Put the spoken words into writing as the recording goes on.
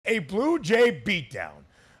a Blue Jay beatdown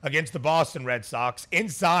against the Boston Red Sox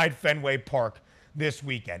inside Fenway Park this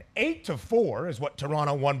weekend. 8-4 is what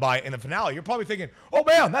Toronto won by in the finale. You're probably thinking, oh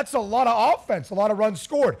man, that's a lot of offense, a lot of runs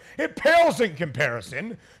scored. It pales in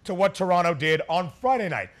comparison to what Toronto did on Friday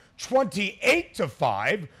night.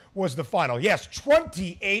 28-5 was the final. Yes,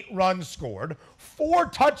 28 runs scored, 4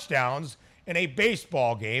 touchdowns in a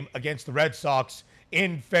baseball game against the Red Sox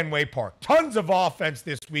in Fenway Park. Tons of offense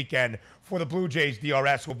this weekend for the Blue Jays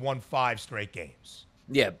DRS, who have won 5 straight games.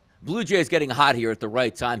 Yeah, Blue Jays getting hot here at the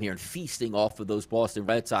right time here and feasting off of those Boston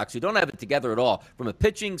Red Sox who don't have it together at all. From a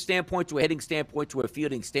pitching standpoint to a hitting standpoint to a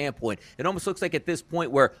fielding standpoint, it almost looks like at this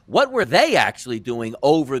point where what were they actually doing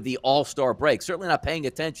over the All-Star break? Certainly not paying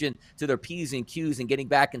attention to their P's and Q's and getting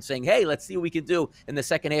back and saying, hey, let's see what we can do in the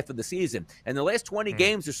second half of the season. And the last 20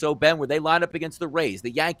 games or so, Ben, where they line up against the Rays,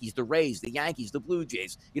 the Yankees, the Rays, the Yankees, the Blue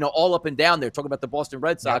Jays, all up and down there, talking about the Boston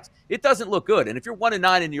Red Sox, It doesn't look good. And if you're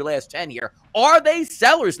 1-9 in your last 10 here, are they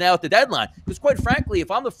sellers now at the deadline? Because quite frankly,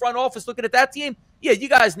 if I'm the front office looking at that team, yeah, you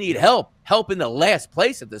guys need help in the last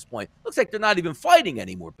place at this point. Looks like they're not even fighting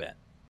anymore, Ben.